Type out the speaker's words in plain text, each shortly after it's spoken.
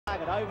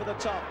have it over the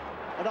top.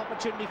 An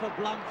opportunity for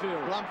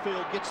Blumfield.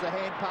 Blumfield gets the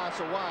hand pass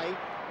away,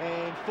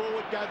 and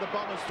forward go the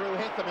Bombers through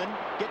Heffernan.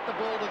 Get the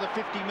ball to the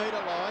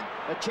 50-metre line.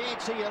 A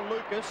chance here,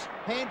 Lucas.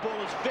 Handball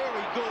is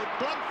very good.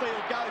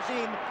 Blumfield goes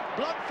in.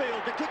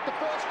 Blumfield to kick the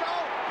first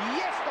goal.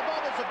 Yes, the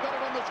Bombers have got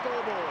it on the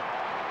scoreboard.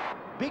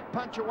 Big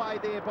punch away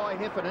there by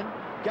Heffernan.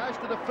 Goes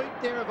to the feet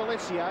there of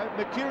Alessio.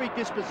 Mercuri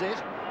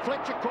dispossessed.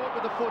 Fletcher caught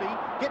with the footy.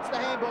 Gets the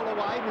handball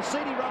away.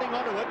 Mercuri running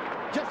onto it.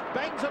 Just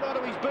bangs it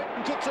onto his boot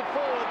and kicks it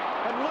forward.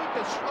 And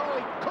Lucas,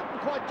 he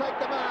couldn't quite take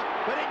the mark.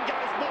 But in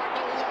goes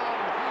Michael Long.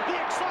 The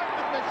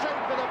excitement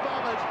machine for the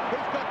Bombers.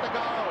 He's got the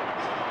goal.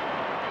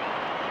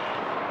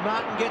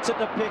 Martin gets it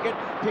to Pickett.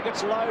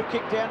 Pickett's low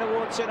kick down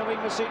towards centre wing.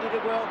 Mercuri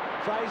did well.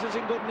 Fraser's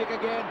in good nick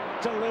again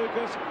to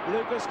Lucas.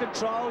 Lucas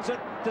controls it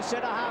to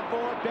centre half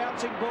forward.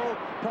 Bouncing ball.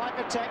 Pike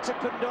attacks it.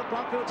 Couldn't do it.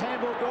 Blumfield's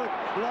handball good.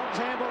 Long's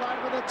handball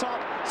over the top.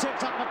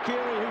 Sets up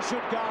Mercuri, who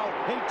should go.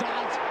 He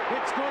does.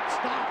 It's good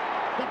stuff.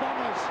 The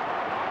Bombers.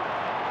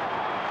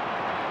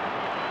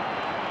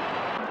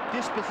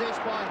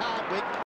 Dispossessed by Hardwick.